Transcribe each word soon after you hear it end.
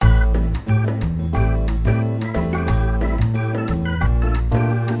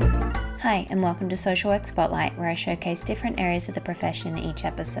Hi, and welcome to Social Work Spotlight, where I showcase different areas of the profession each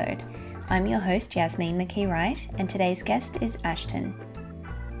episode. I'm your host, Yasmin McKee-Wright, and today's guest is Ashton.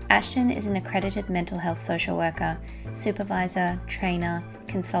 Ashton is an accredited mental health social worker, supervisor, trainer,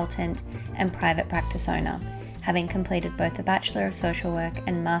 consultant, and private practice owner, having completed both a Bachelor of Social Work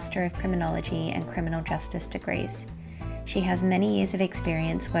and Master of Criminology and Criminal Justice degrees. She has many years of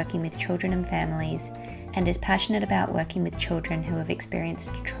experience working with children and families and is passionate about working with children who have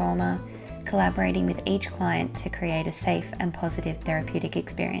experienced trauma, collaborating with each client to create a safe and positive therapeutic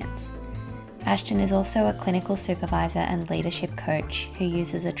experience. Ashton is also a clinical supervisor and leadership coach who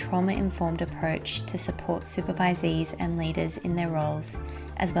uses a trauma-informed approach to support supervisees and leaders in their roles,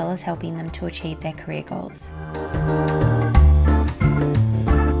 as well as helping them to achieve their career goals.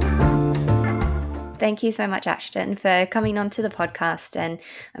 Thank you so much, Ashton, for coming onto the podcast, and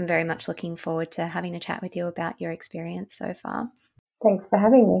I'm very much looking forward to having a chat with you about your experience so far. Thanks for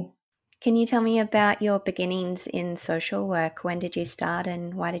having me. Can you tell me about your beginnings in social work? When did you start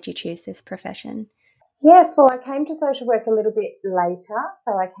and why did you choose this profession? Yes, well, I came to social work a little bit later.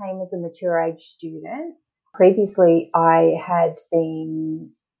 So I came as a mature age student. Previously, I had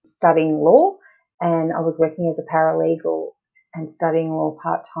been studying law and I was working as a paralegal and studying law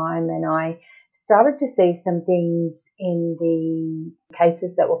part-time, and I started to see some things in the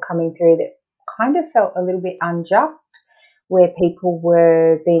cases that were coming through that kind of felt a little bit unjust, where people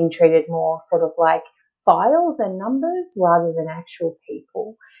were being treated more sort of like files and numbers rather than actual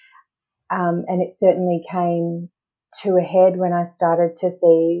people. And it certainly came to a head when I started to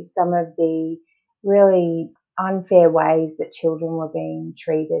see some of the really unfair ways that children were being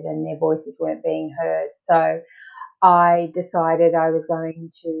treated and their voices weren't being heard. So I decided I was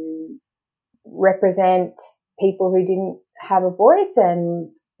going to represent people who didn't have a voice and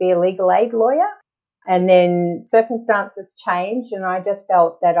be a legal aid lawyer. And then circumstances changed and I just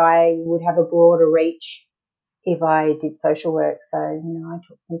felt that I would have a broader reach if I did social work. So, I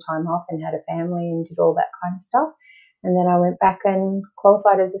took some time off and had a family and did all that kind of stuff. And then I went back and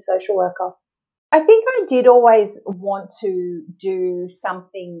qualified as a social worker. I think I did always want to do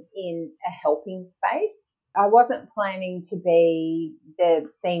something in a helping space. I wasn't planning to be the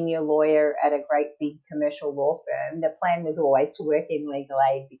senior lawyer at a great big commercial law firm. The plan was always to work in legal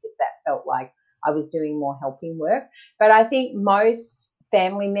aid because that felt like I was doing more helping work. But I think most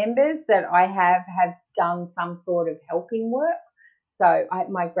family members that I have done some sort of helping work. So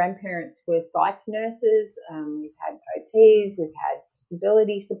my grandparents were psych nurses. We've had OTs, we've had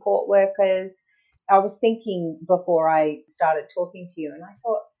disability support workers. I was thinking before I started talking to you, and I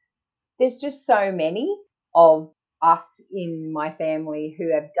thought there's just so many of us in my family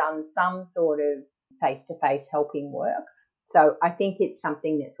who have done some sort of face-to-face helping work. So I think it's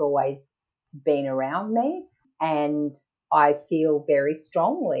something that's always been around me, and I feel very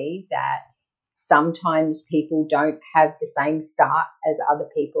strongly that sometimes people don't have the same start as other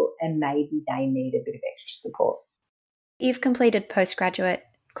people and maybe they need a bit of extra support. You've completed postgraduate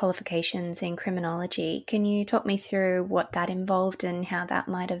qualifications in criminology. Can you talk me through what that involved and how that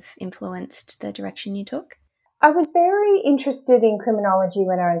might have influenced the direction you took? I was very interested in criminology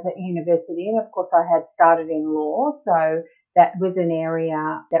when I was at university, and of course I had started in law, so that was an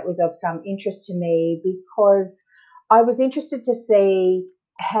area that was of some interest to me because I was interested to see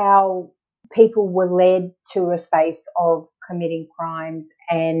how people were led to a space of committing crimes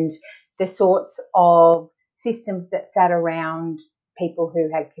and the sorts of systems that sat around people who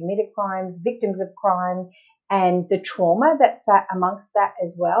had committed crimes, victims of crime, and the trauma that sat amongst that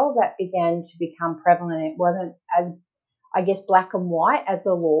as well, that began to become prevalent. It wasn't as, I guess, black and white as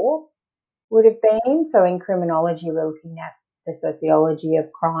the law would have been. So in criminology, we're looking at the sociology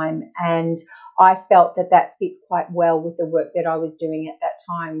of crime, and I felt that fit quite well with the work that I was doing at that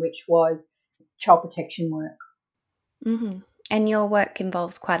time, which was child protection work. Mm-hmm. And your work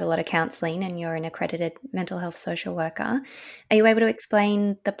involves quite a lot of counselling, and you're an accredited mental health social worker. Are you able to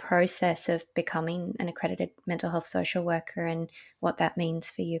explain the process of becoming an accredited mental health social worker and what that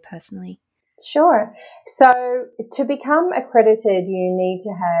means for you personally? Sure. So to become accredited, you need to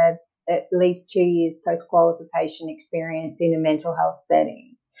have at least 2 years post-qualification experience in a mental health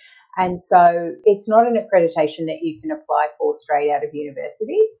setting. And so it's not an accreditation that you can apply for straight out of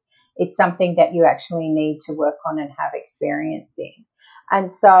university. It's something that you actually need to work on and have experience in.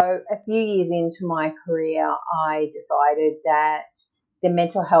 And so a few years into my career, I decided that the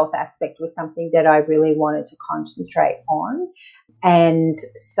mental health aspect was something that I really wanted to concentrate on. And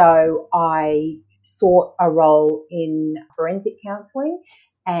so I sought a role in forensic counselling,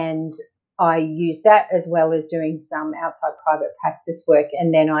 and I used that as well as doing some outside private practice work,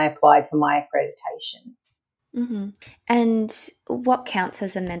 and then I applied for my accreditation. Mm-hmm. And what counts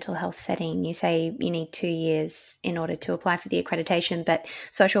as a mental health setting? You say you need 2 years in order to apply for the accreditation, but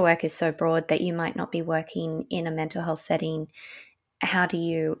social work is so broad that you might not be working in a mental health setting. How do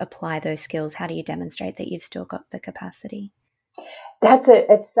you apply those skills? How do you demonstrate that you've still got the capacity?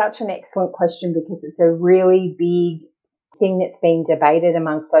 It's such an excellent question because it's a really big thing that's being debated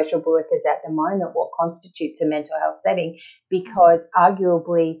among social workers at the moment, what constitutes a mental health setting, because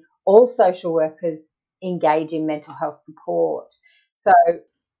arguably all social workers engage in mental health support. So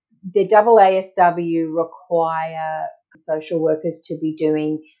the AASW require social workers to be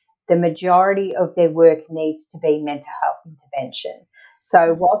doing the majority of their work needs to be mental health intervention.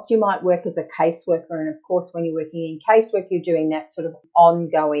 So whilst you might work as a caseworker, and of course when you're working in casework, you're doing that sort of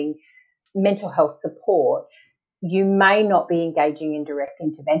ongoing mental health support, you may not be engaging in direct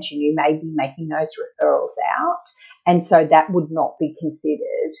intervention. You may be making those referrals out. And so that would not be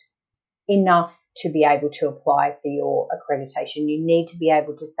considered enough to be able to apply for your accreditation. You need to be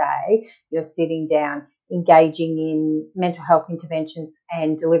able to say you're sitting down, engaging in mental health interventions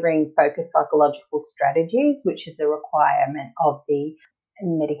and delivering focused psychological strategies, which is a requirement of the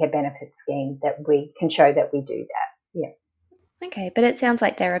Medicare benefit scheme, that we can show that we do that. Yeah. Okay, but it sounds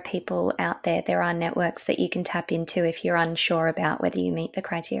like there are people out there, there are networks that you can tap into if you're unsure about whether you meet the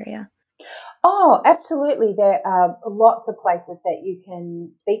criteria. Oh, absolutely. There are lots of places that you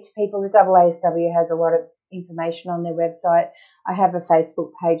can speak to people. The AASW has a lot of information on their website. I have a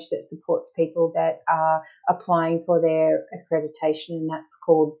Facebook page that supports people that are applying for their accreditation, and that's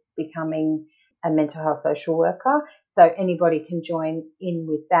called Becoming a Mental Health Social Worker. So anybody can join in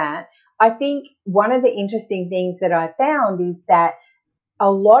with that. I think one of the interesting things that I found is that a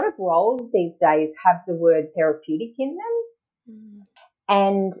lot of roles these days have the word therapeutic in them. Mm.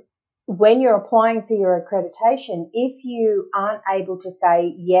 And when you're applying for your accreditation, if you aren't able to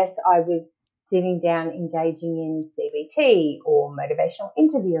say, yes, I was sitting down engaging in CBT or motivational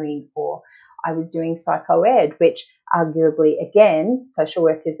interviewing, or I was doing psychoed, which arguably, again, social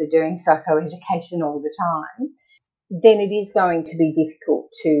workers are doing psychoeducation all the time, then it is going to be difficult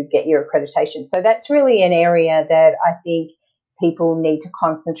to get your accreditation. So that's really an area that I think people need to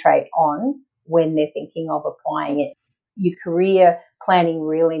concentrate on when they're thinking of applying it. Your career planning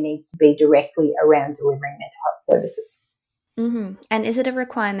really needs to be directly around delivering mental health services. Mm-hmm. And is it a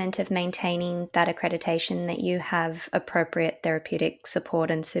requirement of maintaining that accreditation that you have appropriate therapeutic support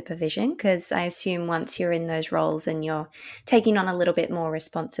and supervision? Because I assume once you're in those roles and you're taking on a little bit more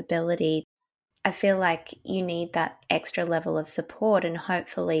responsibility, I feel like you need that extra level of support, and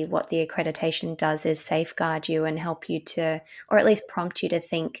hopefully what the accreditation does is safeguard you and help you to, or at least prompt you to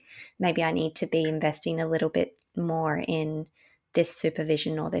think, maybe I need to be investing a little bit more in this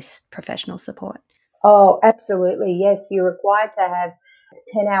supervision or this professional support. Oh, absolutely. Yes, you're required to have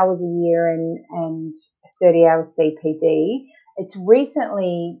 10 hours a year and 30 hours CPD. It's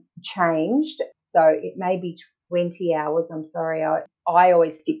recently changed, so it may be 20 hours. I'm sorry. I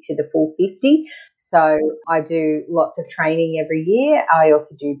always stick to the full 50. So I do lots of training every year. I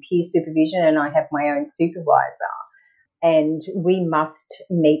also do peer supervision, and I have my own supervisor. And we must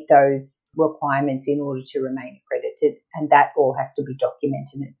meet those requirements in order to remain accredited. And that all has to be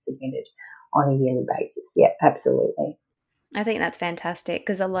documented and submitted on a yearly basis. Yeah, absolutely. I think that's fantastic,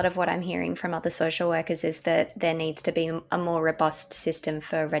 because a lot of what I'm hearing from other social workers is that there needs to be a more robust system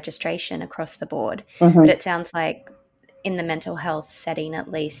for registration across the board. Mm-hmm. But it sounds like in the mental health setting,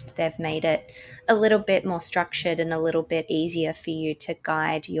 at least, they've made it a little bit more structured and a little bit easier for you to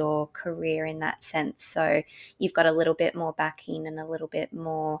guide your career in that sense. So you've got a little bit more backing and a little bit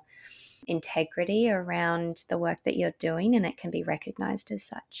more integrity around the work that you're doing, and it can be recognized as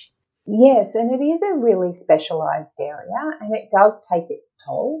such. Yes, and it is a really specialised area, and it does take its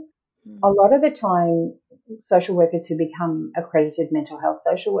toll. A lot of the time, social workers who become accredited mental health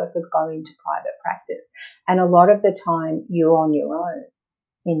social workers go into private practice, and a lot of the time you're on your own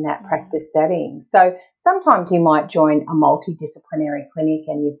in that practice setting. So sometimes you might join a multidisciplinary clinic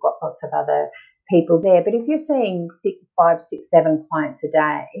and you've got lots of other people there, but if you're seeing 5, 6, 7 clients a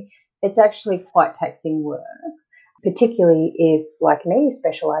day, it's actually quite taxing work, particularly if, like me, you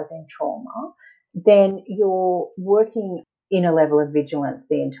specialise in trauma. Then you're working in a level of vigilance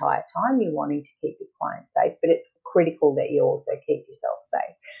the entire time. You're wanting to keep your clients safe, but it's critical that you also keep yourself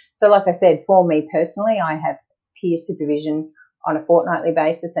safe. So like I said, for me personally, I have peer supervision on a fortnightly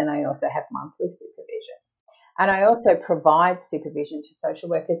basis, and I also have monthly supervision. And I also provide supervision to social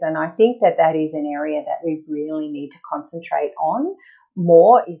workers, and I think that that is an area that we really need to concentrate on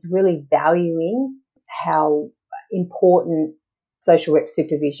more, is really valuing how important social work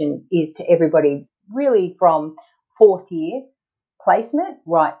supervision is to everybody, really from 4th year placement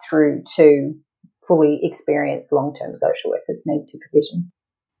right through to fully experienced long-term social workers need supervision.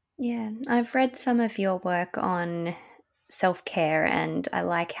 Yeah, I've read some of your work on self-care, and I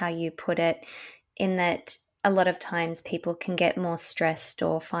like how you put it in that a lot of times people can get more stressed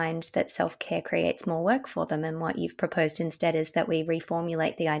or find that self-care creates more work for them. And what you've proposed instead is that we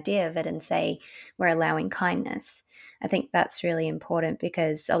reformulate the idea of it and say we're allowing kindness. I think that's really important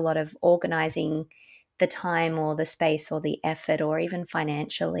because a lot of organizing the time or the space or the effort or even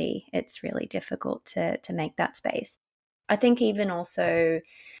financially, it's really difficult to make that space. I think even also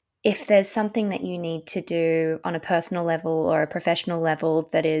if there's something that you need to do on a personal level or a professional level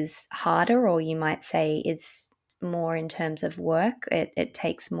that is harder, or you might say is more in terms of work, it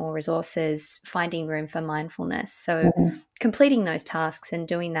takes more resources, finding room for mindfulness. So completing those tasks and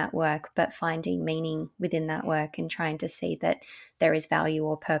doing that work, but finding meaning within that work and trying to see that there is value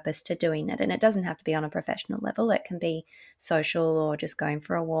or purpose to doing it. And it doesn't have to be on a professional level. It can be social or just going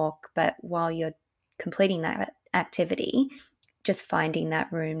for a walk. But while you're completing that activity, just finding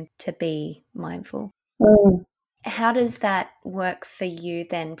that room to be mindful. How does that work for you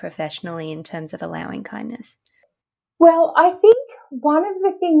then professionally in terms of allowing kindness? Well, I think one of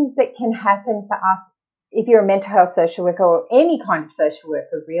the things that can happen for us, if you're a mental health social worker or any kind of social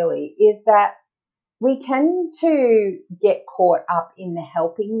worker really, is that we tend to get caught up in the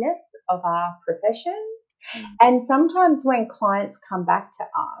helpingness of our profession. And sometimes when clients come back to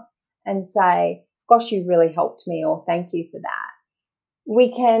us and say, gosh, you really helped me, or thank you for that,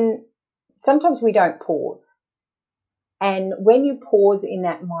 sometimes we don't pause. And when you pause in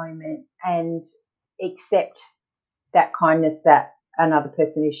that moment and accept that kindness that another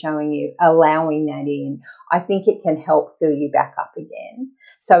person is showing you, allowing that in, I think it can help fill you back up again.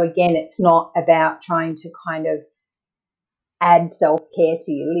 So again, it's not about trying to kind of add self-care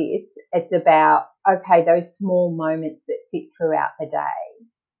to your list. It's about, okay, those small moments that sit throughout the day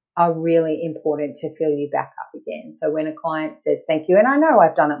are really important to fill you back up again. So when a client says thank you, and I know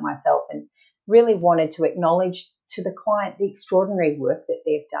I've done it myself and really wanted to acknowledge to the client the extraordinary work that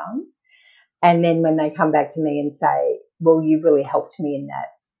they've done. And then when they come back to me and say, well, you really helped me in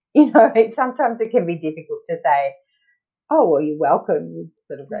that, sometimes it can be difficult to say, oh, well, you're welcome. You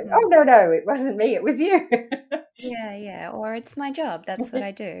sort of go, oh, no, it wasn't me, it was you. Yeah. Or it's my job. That's what I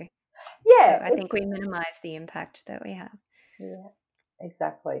do. Yeah. So I think we minimize the impact that we have. Yeah,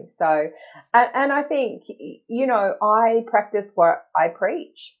 exactly. So, and I think, I practice what I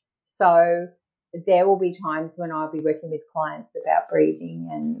preach. So there will be times when I'll be working with clients about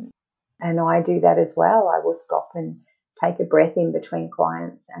breathing, and I do that as well. I will stop and take a breath in between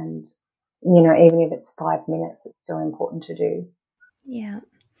clients, and, even if it's 5 minutes, it's still important to do. Yeah.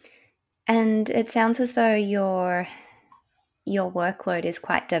 And it sounds as though your workload is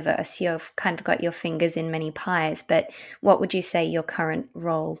quite diverse. You've kind of got your fingers in many pies, but what would you say your current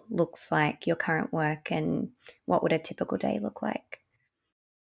role looks like, your current work, and what would a typical day look like?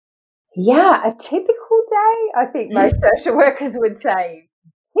 Yeah, a typical day, I think most social workers would say,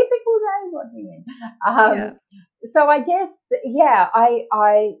 typical day, what do you mean? Yeah. So I guess,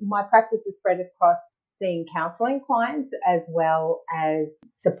 my practice is spread across seeing counselling clients as well as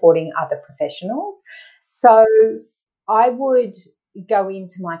supporting other professionals. So I would go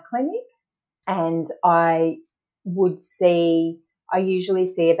into my clinic and I usually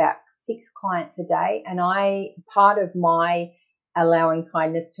see about 6 clients a day. And part of my allowing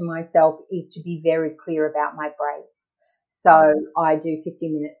kindness to myself is to be very clear about my breaks. So I do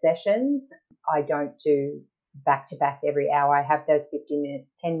 50-minute sessions. I don't do back to back every hour. I have those 50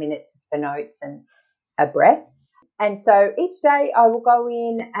 minutes, 10 minutes is for notes and a breath. And so each day I will go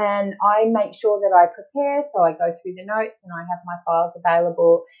in and I make sure that I prepare. So I go through the notes and I have my files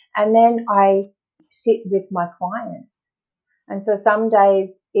available, and then I sit with my clients. And so some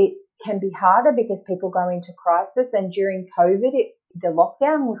days it can be harder because people go into crisis, and during COVID, the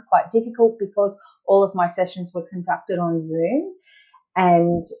lockdown was quite difficult because all of my sessions were conducted on Zoom,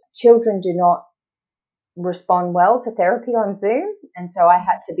 and children do not respond well to therapy on Zoom. And so I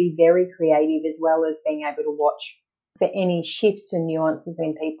had to be very creative as well as being able to watch for any shifts and nuances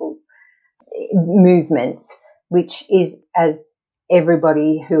in people's movements, which is, as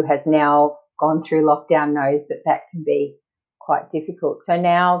everybody who has now gone through lockdown knows, that can be quite difficult. So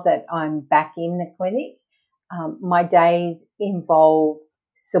now that I'm back in the clinic, my days involve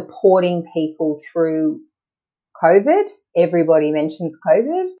supporting people through COVID. Everybody mentions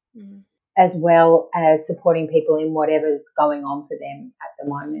COVID. As well as supporting people in whatever's going on for them at the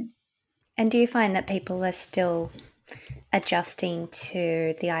moment. And do you find that people are still adjusting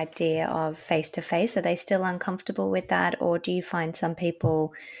to the idea of face-to-face? Are they still uncomfortable with that? Or do you find some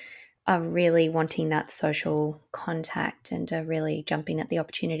people are really wanting that social contact and are really jumping at the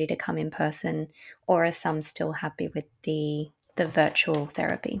opportunity to come in person, or are some still happy with the virtual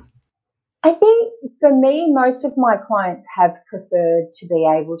therapy? I think for me, most of my clients have preferred to be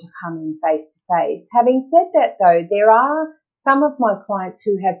able to come in face to face. Having said that, though, there are some of my clients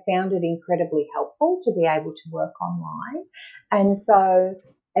who have found it incredibly helpful to be able to work online. And so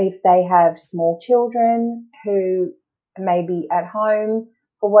if they have small children who may be at home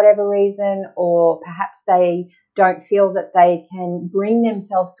for whatever reason, or perhaps they don't feel that they can bring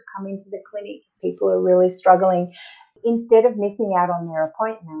themselves to come into the clinic, people are really struggling. Instead of missing out on their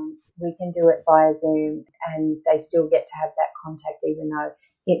appointment, we can do it via Zoom and they still get to have that contact even though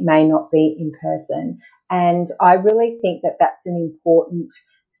it may not be in person. And I really think that that's an important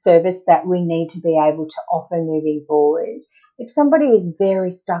service that we need to be able to offer moving forward. If somebody is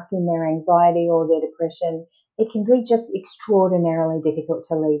very stuck in their anxiety or their depression, it can be just extraordinarily difficult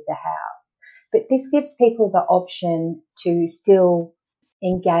to leave the house. But this gives people the option to still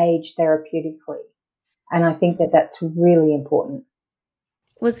engage therapeutically. And I think that that's really important.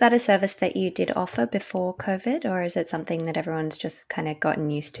 Was that a service that you did offer before COVID, or is it something that everyone's just kind of gotten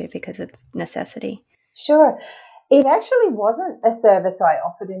used to because of necessity? Sure. It actually wasn't a service I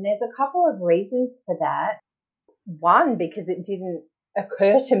offered, and there's a couple of reasons for that. One, because it didn't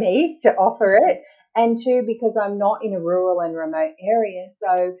occur to me to offer it, and two, because I'm not in a rural and remote area.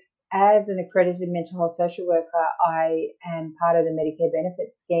 So, as an accredited mental health social worker, I am part of the Medicare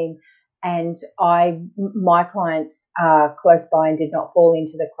benefit scheme, and my clients are close by and did not fall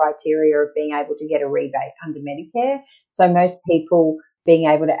into the criteria of being able to get a rebate under Medicare. So most people being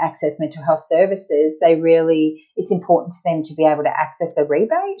able to access mental health services, it's important to them to be able to access the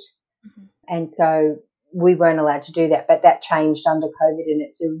rebate. Mm-hmm. And so we weren't allowed to do that, but that changed under COVID, and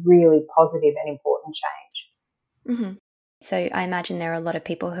it's a really positive and important change. Mm-hmm. So I imagine there are a lot of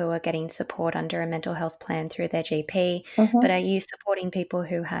people who are getting support under a mental health plan through their GP, mm-hmm. but are you supporting people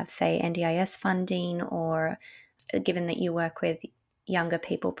who have, say, NDIS funding, or given that you work with younger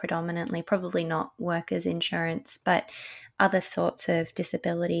people predominantly, probably not workers' insurance, but other sorts of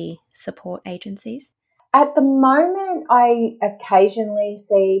disability support agencies? At the moment, I occasionally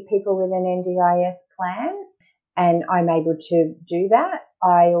see people with an NDIS plan, and I'm able to do that.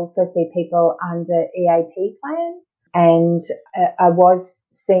 I also see people under EAP plans, and I was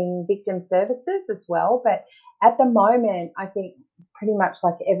seeing victim services as well. But at the moment, I think pretty much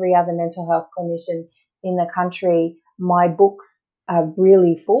like every other mental health clinician in the country, my books are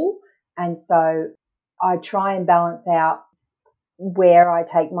really full. And so I try and balance out where I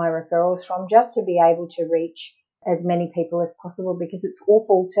take my referrals from, just to be able to reach as many people as possible, because it's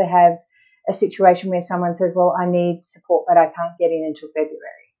awful to have a situation where someone says, well, I need support, but I can't get in until February.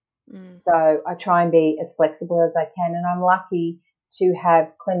 So I try and be as flexible as I can. And I'm lucky to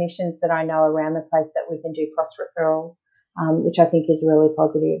have clinicians that I know around the place that we can do cross referrals, which I think is really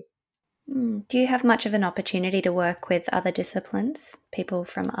positive. Do you have much of an opportunity to work with other disciplines, people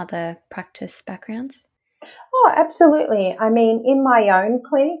from other practice backgrounds? Oh, absolutely. I mean, in my own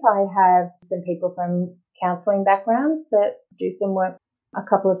clinic, I have some people from counselling backgrounds that do some work a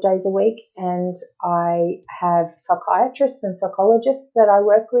couple of days a week, and I have psychiatrists and psychologists that I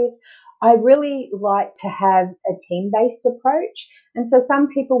work with. I really like to have a team-based approach, and so some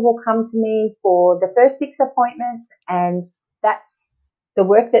people will come to me for the first 6 appointments, and that's the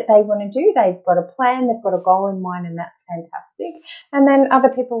work that they want to do. They've got a plan, they've got a goal in mind, and that's fantastic. And then other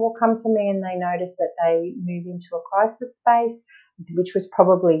people will come to me and they notice that they move into a crisis space, which was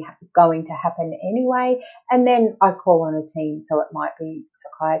probably going to happen anyway. And then I call on a team. So it might be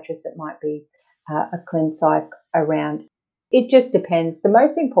psychiatrists, it might be a clin psych around. It just depends. The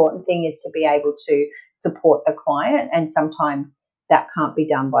most important thing is to be able to support the client, and sometimes that can't be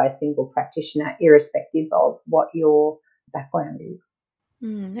done by a single practitioner, irrespective of what your background is.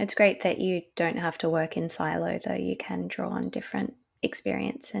 It's great that you don't have to work in silo, though. You can draw on different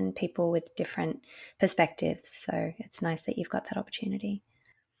experience and people with different perspectives. So it's nice that you've got that opportunity.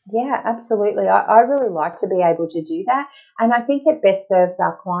 Yeah, absolutely. I really like to be able to do that. And I think it best serves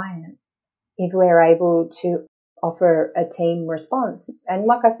our clients if we're able to offer a team response. And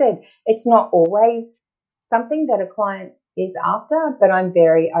like I said, it's not always something that a client is after, but I'm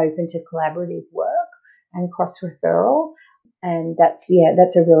very open to collaborative work and cross referral. And that's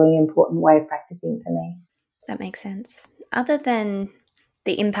a really important way of practicing for me. That makes sense. Other than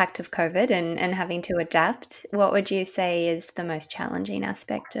the impact of COVID and having to adapt, what would you say is the most challenging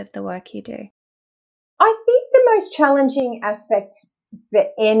aspect of the work you do? I think the most challenging aspect for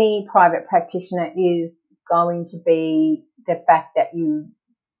any private practitioner is going to be the fact that you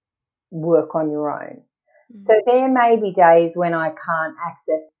work on your own. So there may be days when I can't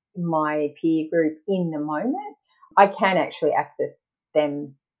access my peer group in the moment, I can actually access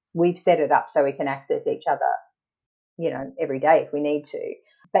them. We've set it up so we can access each other, every day if we need to.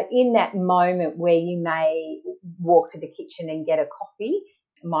 But in that moment where you may walk to the kitchen and get a coffee,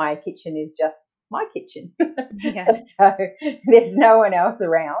 my kitchen is just my kitchen. Yeah. So there's no one else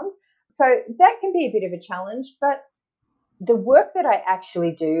around. So that can be a bit of a challenge, but the work that I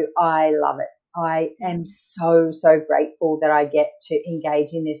actually do, I love it. I am so, so grateful that I get to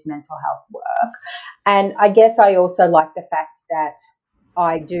engage in this mental health work. And I guess I also like the fact that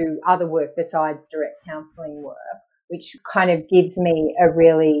I do other work besides direct counselling work, which kind of gives me a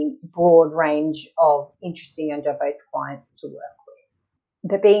really broad range of interesting and diverse clients to work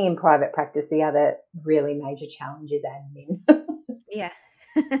with. But being in private practice, the other really major challenge is admin. Yeah.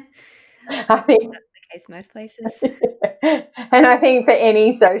 I think that's the case most places. And I think for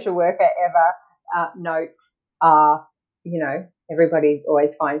any social worker ever, notes are, everybody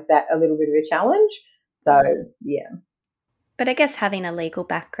always finds that a little bit of a challenge. So, yeah. But I guess having a legal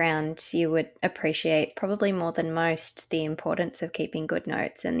background, you would appreciate probably more than most the importance of keeping good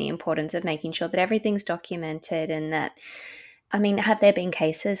notes and the importance of making sure that everything's documented and that, I mean, have there been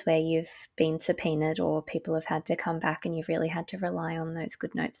cases where you've been subpoenaed or people have had to come back and you've really had to rely on those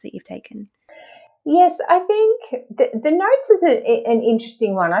good notes that you've taken? Yes, I think the notes is an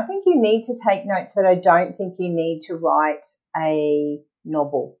interesting one. I think you need to take notes, but I don't think you need to write a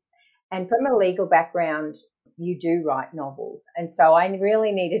novel. And from a legal background, you do write novels. And so I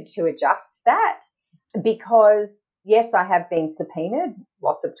really needed to adjust that because, yes, I have been subpoenaed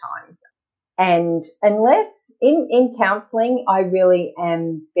lots of times. And unless in counselling, I really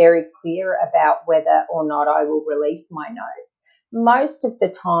am very clear about whether or not I will release my notes. Most of the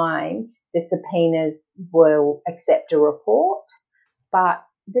time, the subpoenas will accept a report, but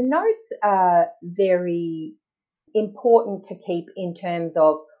the notes are very important to keep in terms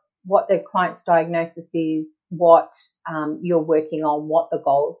of what the client's diagnosis is, what you're working on, what the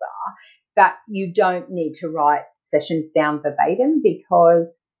goals are. But you don't need to write sessions down verbatim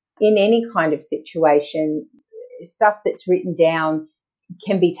because in any kind of situation, stuff that's written down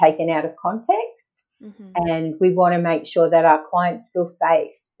can be taken out of context. And we want to make sure that our clients feel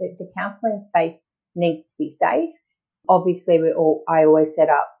safe. The counselling space needs to be safe. Obviously, I always set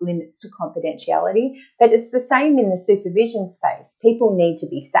up limits to confidentiality, but it's the same in the supervision space. People need to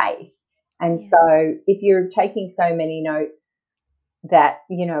be safe. And so if you're taking so many notes that,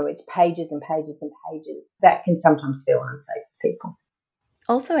 it's pages and pages and pages, that can sometimes feel unsafe for people.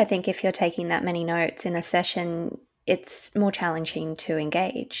 Also, I think if you're taking that many notes in a session, it's more challenging to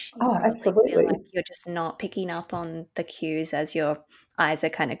engage. You probably absolutely. feel like you're just not picking up on the cues as your eyes are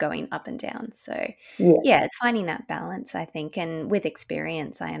kind of going up and down. So, yeah, it's finding that balance, I think. And with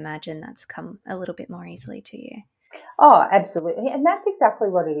experience, I imagine that's come a little bit more easily to you. Oh, absolutely. And that's exactly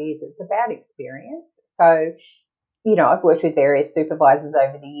what it is. It's about experience. So, I've worked with various supervisors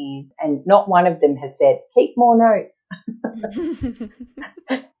over the years and not one of them has said, keep more notes.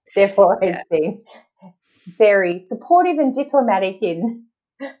 They've always been very supportive and diplomatic in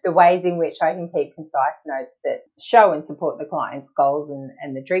the ways in which I can keep concise notes that show and support the client's goals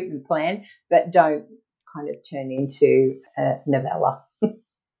and the treatment plan, but don't kind of turn into a novella.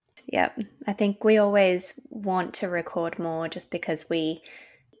 Yep. I think we always want to record more just because we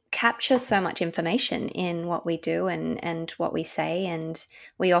capture so much information in what we do and what we say, and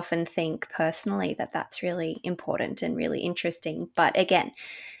we often think personally that that's really important and really interesting. But again,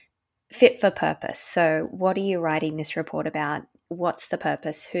 fit for purpose. So what are you writing this report about? What's the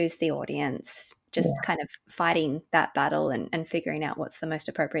purpose? Who's the audience? Just kind of fighting that battle and figuring out what's the most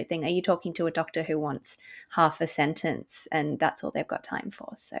appropriate thing. Are you talking to a doctor who wants half a sentence and that's all they've got time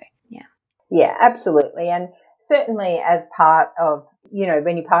for? So, yeah. Yeah, absolutely. And certainly as part of,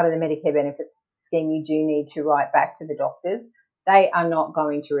 when you're part of the Medicare benefits scheme, you do need to write back to the doctors. They are not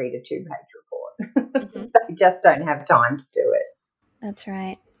going to read a 2-page report. They just don't have time to do it. That's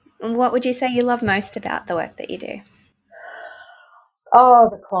right. And what would you say you love most about the work that you do? Oh,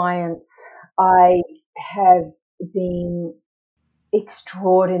 the clients. I have been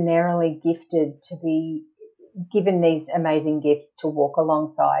extraordinarily gifted to be given these amazing gifts to walk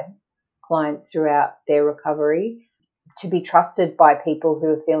alongside clients throughout their recovery, to be trusted by people who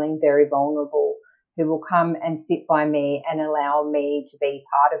are feeling very vulnerable, who will come and sit by me and allow me to be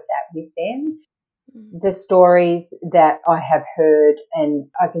part of that with them. The stories that I have heard, and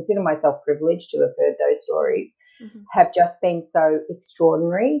I consider myself privileged to have heard those stories, have just been so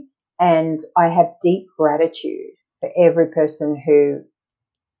extraordinary. And I have deep gratitude for every person who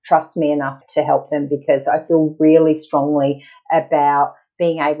trusts me enough to help them, because I feel really strongly about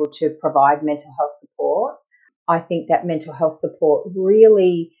being able to provide mental health support. I think that mental health support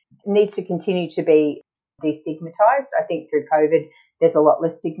really needs to continue to be destigmatized. I think through COVID, there's a lot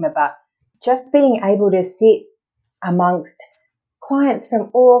less stigma, but just being able to sit amongst clients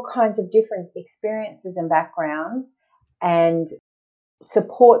from all kinds of different experiences and backgrounds and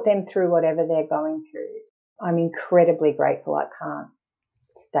support them through whatever they're going through. I'm incredibly grateful. I can't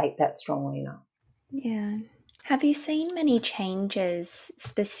state that strongly enough. Yeah. Have you seen many changes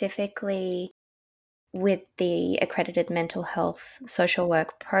specifically with the accredited mental health social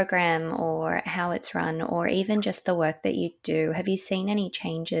work program, or how it's run, or even just the work that you do? Have you seen any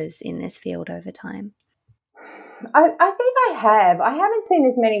changes in this field over time? I think I have. I haven't seen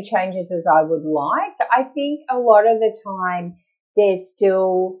as many changes as I would like. I think a lot of the time there's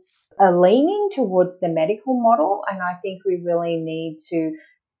still a leaning towards the medical model, and I think we really need to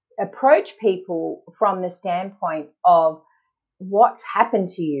approach people from the standpoint of what's happened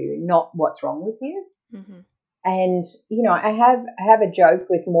to you, not what's wrong with you. Mm-hmm. And, I have a joke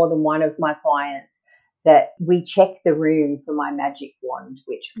with more than one of my clients that we check the room for my magic wand,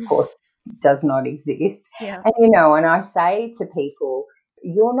 which of course does not exist. Yeah. And, and I say to people,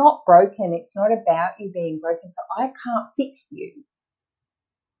 you're not broken. It's not about you being broken. So I can't fix you.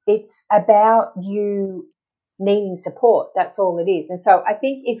 It's about you needing support. That's all it is. And so I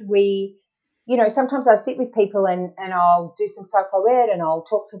think if we, sometimes I sit with people and I'll do some psycho ed and I'll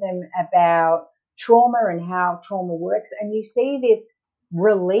talk to them about trauma and how trauma works. And you see this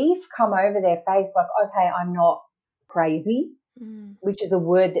relief come over their face, like, okay, I'm not crazy, which is a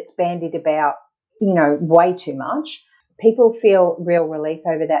word that's bandied about, way too much. People feel real relief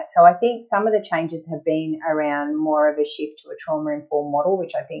over that. So I think some of the changes have been around more of a shift to a trauma-informed model,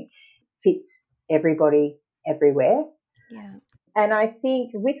 which I think fits everybody everywhere. Yeah. And I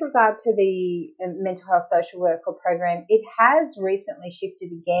think with regard to the mental health social worker program, it has recently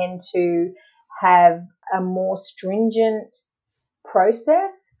shifted again to have a more stringent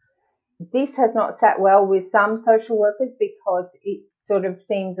process. This has not sat well with some social workers because it sort of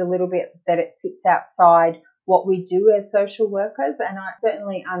seems a little bit that it sits outside what we do as social workers. And I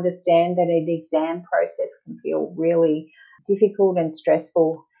certainly understand that an exam process can feel really difficult and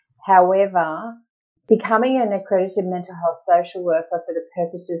stressful. However, becoming an accredited mental health social worker for the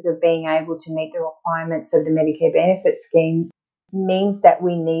purposes of being able to meet the requirements of the Medicare benefit scheme means that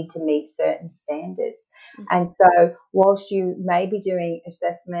we need to meet certain standards. Mm-hmm. And so whilst you may be doing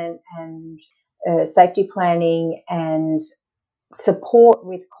assessment and safety planning and support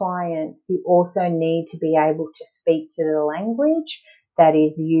with clients, you also need to be able to speak to the language that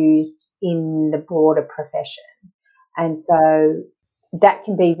is used in the broader profession. And so that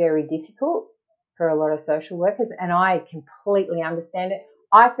can be very difficult for a lot of social workers, and I completely understand it.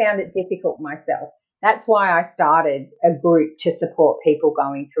 I found it difficult myself. That's why I started a group to support people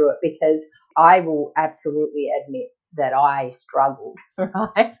going through it, because I will absolutely admit that I struggled,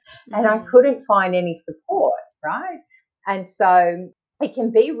 right? And I couldn't find any support, right? And so it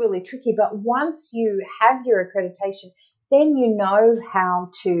can be really tricky, but once you have your accreditation, then you know how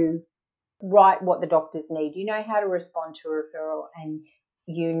to write what the doctors need. You know how to respond to a referral, and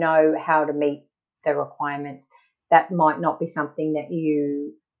you know how to meet the requirements. That might not be something that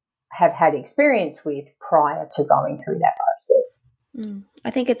you have had experience with prior to going through that process.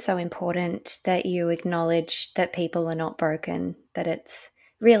 I think it's so important that you acknowledge that people are not broken, that it's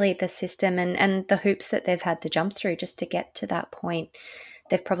really the system and the hoops that they've had to jump through just to get to that point.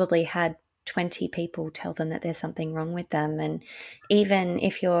 They've probably had 20 people tell them that there's something wrong with them. And even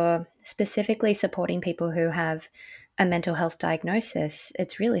if you're specifically supporting people who have a mental health diagnosis,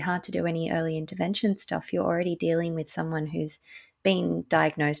 it's really hard to do any early intervention stuff. You're already dealing with someone who's been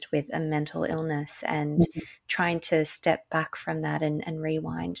diagnosed with a mental illness, and trying to step back from that and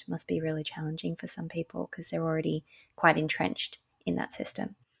rewind must be really challenging for some people because they're already quite entrenched in that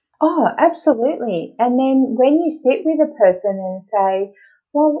system. Oh, absolutely. And then when you sit with a person and say,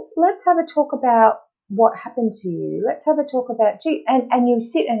 well, let's have a talk about what happened to you. Let's have a talk about, and you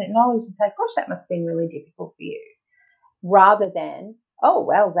sit and acknowledge and say, gosh, that must have been really difficult for you. Rather than, oh,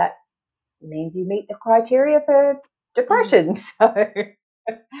 well, that means you meet the criteria for depression. So,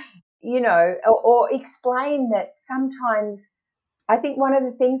 or explain that sometimes I think one of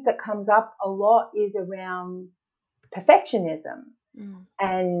the things that comes up a lot is around perfectionism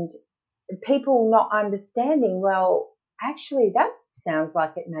and people not understanding, well, actually that sounds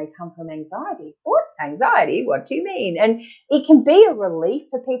like it may come from anxiety. What? Anxiety? What do you mean? And it can be a relief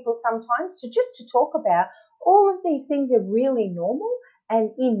for people sometimes to talk about all of these things are really normal, and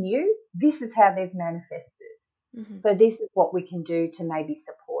in you, this is how they've manifested. So this is what we can do to maybe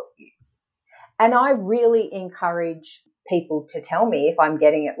support you. And I really encourage people to tell me if I'm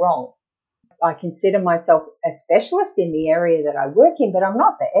getting it wrong. I consider myself a specialist in the area that I work in, but I'm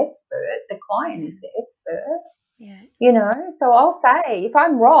not the expert. The client is the expert. Yeah. You know, so I'll say if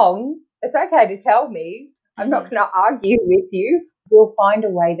I'm wrong, it's okay to tell me. I'm not going to argue with you. We'll find a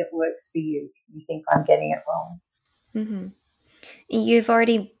way that works for you if you think I'm getting it wrong. Mm-hmm. You've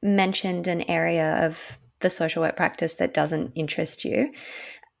already mentioned an area of the social work practice that doesn't interest you.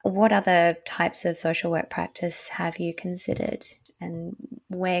 What other types of social work practice have you considered, and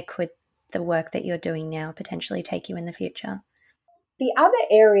where could the work that you're doing now potentially take you in the future? The other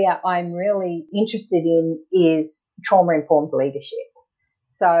area I'm really interested in is trauma-informed leadership.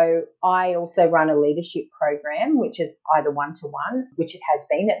 So I also run a leadership program, which is either one-to-one, which it has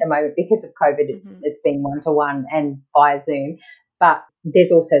been at the moment because of COVID, it's been one-to-one and via Zoom, but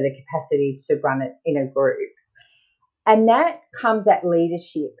there's also the capacity to run it in a group. And that comes at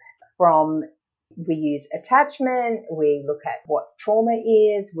leadership from, we use attachment, we look at what trauma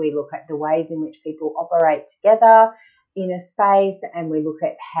is, we look at the ways in which people operate together in a space, and we look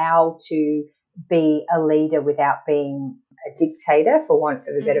at how to be a leader without being a dictator, for want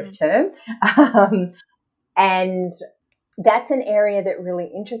of a better term. And that's an area that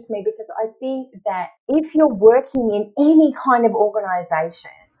really interests me, because I think that if you're working in any kind of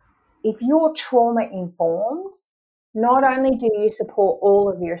organisation, if you're trauma informed, not only do you support all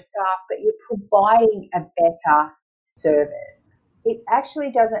of your staff, but you're providing a better service. It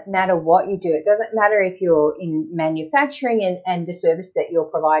actually doesn't matter what you do. It doesn't matter if you're in manufacturing and the service that you're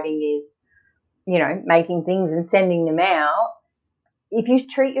providing is, you know, making things and sending them out. If you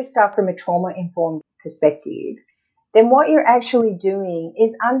treat your staff from a trauma-informed perspective, then what you're actually doing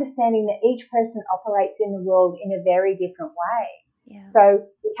is understanding that each person operates in the world in a very different way. Yeah. So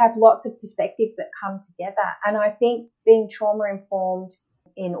we have lots of perspectives that come together. And I think being trauma-informed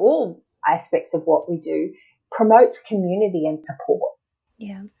in all aspects of what we do promotes community and support.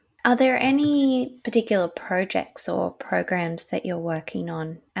 Yeah. Are there any particular projects or programs that you're working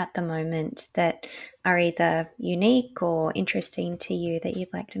on at the moment that are either unique or interesting to you that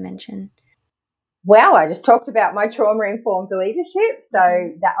you'd like to mention? Well, I just talked about my trauma-informed leadership, so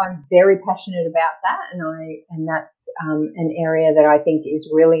that I'm very passionate about that, and that's an area that I think is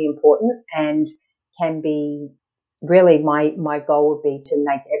really important and can be really my goal would be to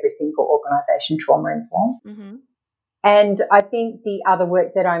make every single organisation trauma-informed. Mm-hmm. And I think the other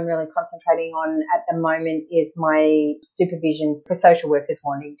work that I'm really concentrating on at the moment is my supervision for social workers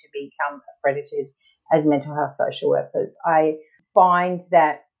wanting to become accredited as mental health social workers. I find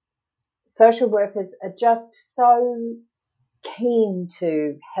that social workers are just so keen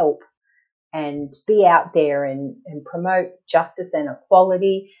to help and be out there and promote justice and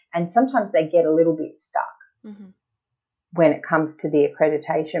equality, and sometimes they get a little bit stuck when it comes to the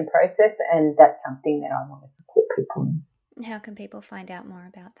accreditation process, and that's something that I want to support people in. How can people find out more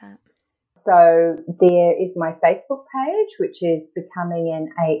about that? So there is my Facebook page, which is Becoming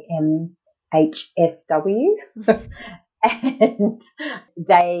an AMHSW. And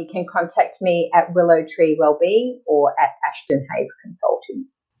they can contact me at Willow Tree Wellbeing or at Ashton Hayes Consulting.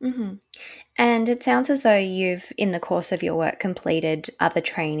 Mm-hmm. And it sounds as though you've, in the course of your work, completed other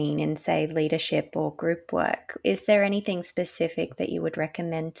training in, say, leadership or group work. Is there anything specific that you would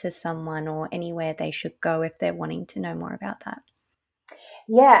recommend to someone, or anywhere they should go if they're wanting to know more about that?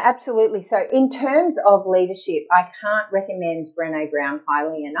 Yeah, absolutely. So in terms of leadership, I can't recommend Brené Brown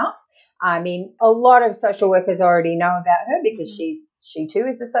highly enough. I mean, a lot of social workers already know about her because she too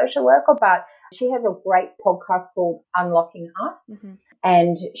is a social worker, but she has a great podcast called Unlocking Us. Mm-hmm.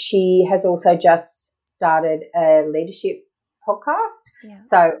 And she has also just started a leadership podcast. Yeah.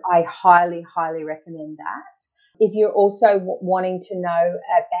 So I highly, highly recommend that. If you're also wanting to know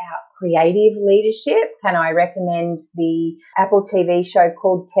about creative leadership, can I recommend the Apple TV show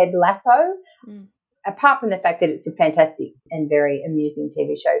called Ted Lasso? Apart from the fact that it's a fantastic and very amusing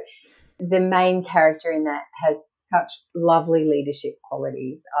TV show, the main character in that has such lovely leadership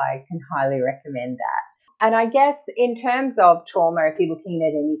qualities. I can highly recommend that. And I guess in terms of trauma, if you're looking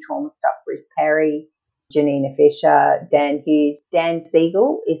at any trauma stuff, Bruce Perry, Janina Fisher, Dan Hughes, Dan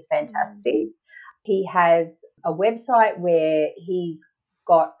Siegel is fantastic. He has a website where he's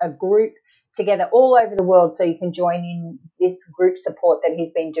got a group together all over the world, so you can join in this group support that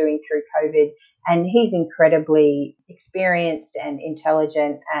he's been doing through COVID. And he's incredibly experienced and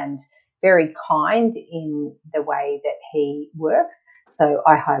intelligent and very kind in the way that he works. So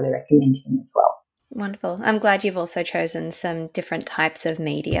I highly recommend him as well. Wonderful. I'm glad you've also chosen some different types of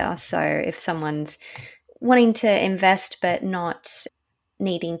media. So if someone's wanting to invest but not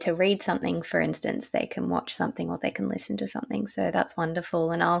needing to read something, for instance, they can watch something or they can listen to something. So that's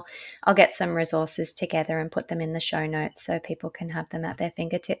wonderful. And I'll get some resources together and put them in the show notes so people can have them at their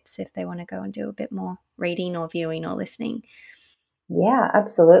fingertips if they want to go and do a bit more reading or viewing or listening. Yeah,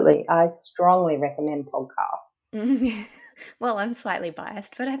 absolutely. I strongly recommend podcasts. Well, I'm slightly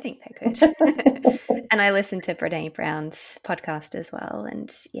biased, but I think they're good. And I listen to Brené Brown's podcast as well.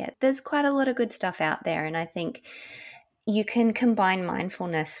 And yeah, there's quite a lot of good stuff out there. And I think you can combine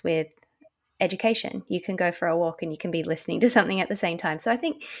mindfulness with education. You can go for a walk and you can be listening to something at the same time. So I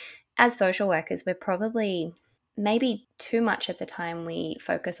think as social workers, we're probably maybe too much at the time we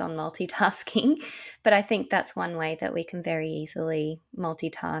focus on multitasking, but I think that's one way that we can very easily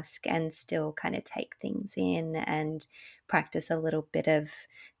multitask and still kind of take things in and practice a little bit of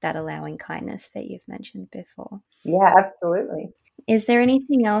that allowing kindness that you've mentioned before. Yeah, absolutely. Is there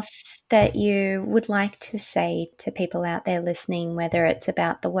anything else that you would like to say to people out there listening, whether it's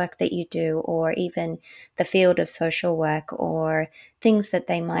about the work that you do or even the field of social work or things that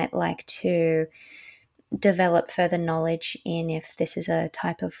they might like to develop further knowledge in if this is a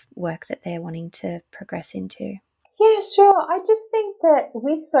type of work that they're wanting to progress into? Yeah, sure. I just think that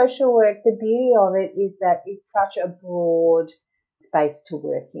with social work, the beauty of it is that it's such a broad space to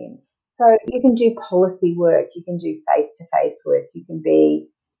work in. So you can do policy work, you can do face-to-face work, you can be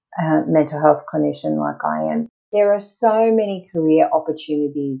a mental health clinician like I am. There are so many career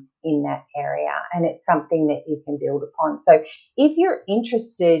opportunities in that area, and it's something that you can build upon. So if you're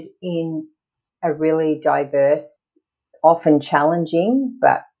interested in a really diverse, often challenging,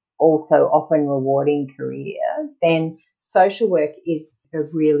 but also often rewarding career, then social work is a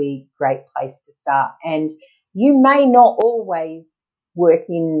really great place to start. And you may not always work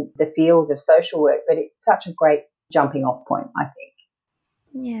in the field of social work, but it's such a great jumping off point, I think.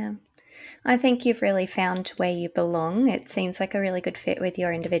 Yeah. I think you've really found where you belong. It seems like a really good fit with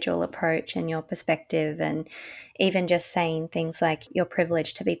your individual approach and your perspective, and even just saying things like you're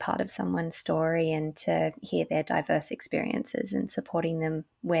privileged to be part of someone's story and to hear their diverse experiences and supporting them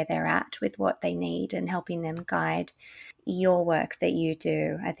where they're at with what they need and helping them guide your work that you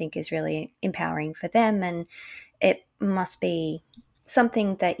do, I think is really empowering for them. And it must be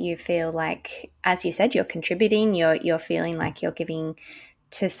something that you feel like, as you said, you're contributing, you're feeling like you're giving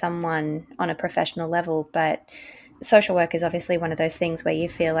to someone on a professional level, but social work is obviously one of those things where you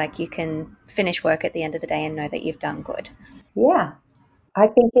feel like you can finish work at the end of the day and know that you've done good. Yeah, I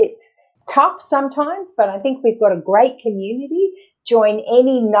think it's tough sometimes, but I think we've got a great community. Join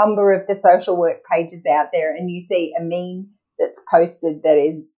any number of the social work pages out there and you see a meme that's posted that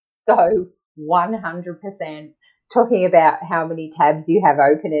is so 100% talking about how many tabs you have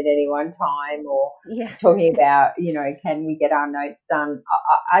open at any one time, or talking about, can we get our notes done?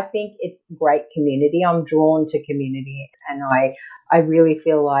 I think it's great community. I'm drawn to community, and I really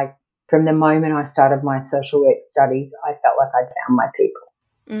feel like from the moment I started my social work studies, I felt like I'd found my people.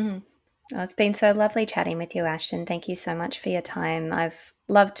 Mm-hmm. Oh, it's been so lovely chatting with you, Ashton. Thank you so much for your time. I've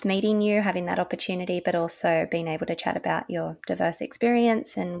loved meeting you, having that opportunity, but also being able to chat about your diverse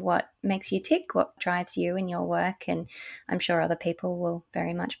experience and what makes you tick, what drives you in your work. And I'm sure other people will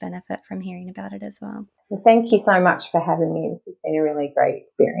very much benefit from hearing about it as well. Well, thank you so much for having me. This has been a really great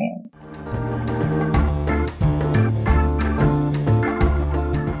experience.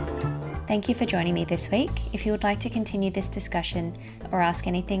 Thank you for joining me this week. If you would like to continue this discussion or ask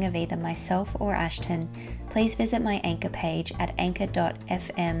anything of either myself or Ashton, please visit my Anchor page at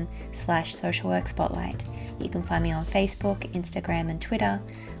anchor.fm/socialworkspotlight. You can find me on Facebook, Instagram and Twitter,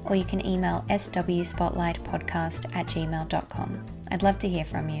 or you can email swspotlightpodcast@gmail.com. I'd love to hear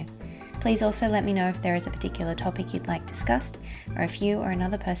from you. Please also let me know if there is a particular topic you'd like discussed, or if you or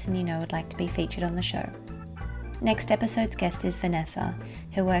another person you know would like to be featured on the show. Next episode's guest is Vanessa,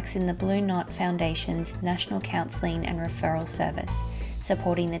 who works in the Blue Knot Foundation's National Counselling and Referral Service,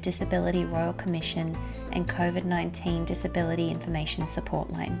 supporting the Disability Royal Commission and COVID-19 Disability Information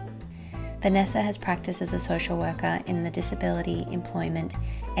Support Line. Vanessa has practiced as a social worker in the disability, employment,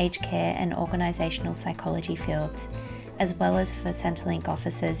 aged care and organisational psychology fields, as well as for Centrelink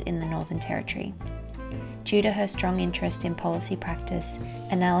offices in the Northern Territory. Due to her strong interest in policy practice,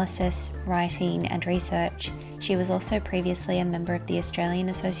 analysis, writing and research, she was also previously a member of the Australian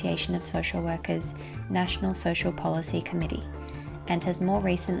Association of Social Workers National Social Policy Committee, and has more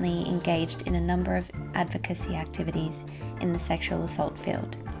recently engaged in a number of advocacy activities in the sexual assault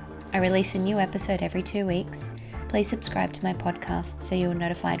field. I release a new episode every 2 weeks. Please subscribe to my podcast so you're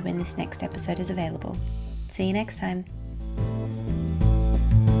notified when this next episode is available. See you next time.